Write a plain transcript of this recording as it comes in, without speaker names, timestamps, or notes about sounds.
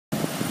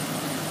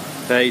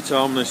Hey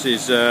Tom, this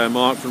is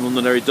Mark from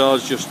Londonderry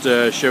Dodge, just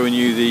showing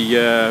you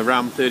the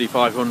Ram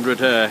 3500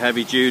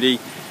 heavy duty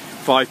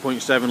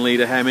 5.7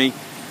 litre Hemi.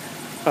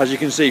 As you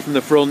can see from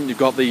the front, you've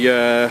got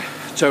the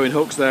towing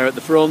hooks there at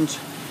the front,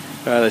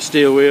 the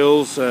steel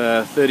wheels,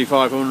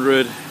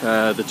 3500,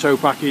 the tow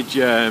package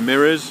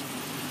mirrors,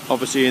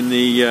 obviously in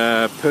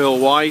the pearl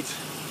white.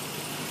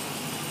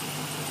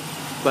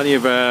 Plenty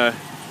of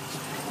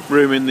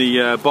room in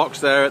the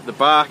box there at the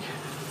back.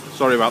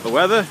 Sorry about the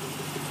weather.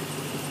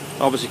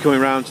 Obviously coming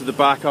round to the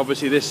back,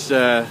 obviously this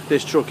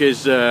truck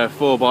is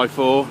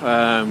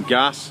 4x4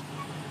 gas.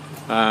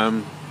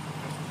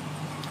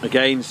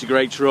 Again, it's a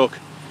great truck,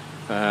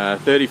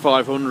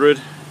 3500,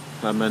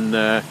 and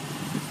then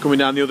coming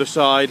down the other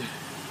side,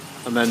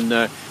 and then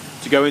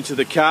to go into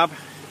the cab,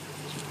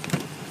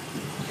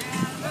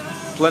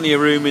 plenty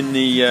of room in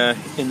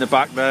the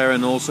back there,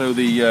 and also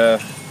the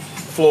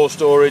floor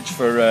storage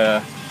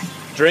for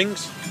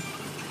drinks.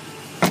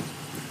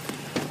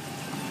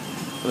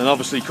 And then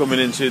obviously coming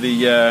into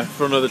the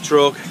front of the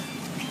truck,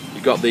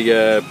 you've got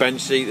the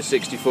bench seat, the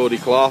 60/40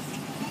 cloth.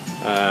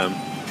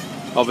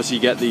 Obviously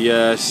you get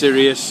the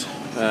Sirius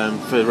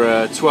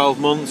for 12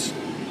 months,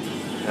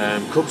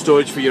 cup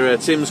storage for your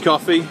Tim's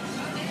coffee,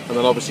 and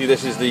then obviously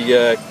this is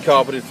the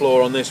carpeted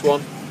floor on this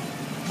one,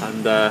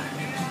 and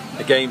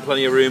again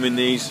plenty of room in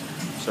these.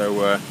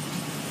 So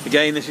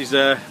again, this is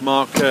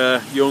Mark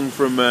Young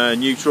from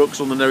New Trucks,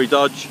 Londonderry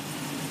Dodge,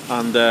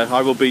 and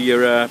I will be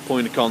your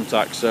point of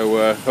contact,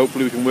 so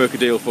hopefully we can work a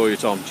deal for you,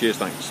 Tom. Cheers,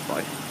 thanks,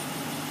 bye.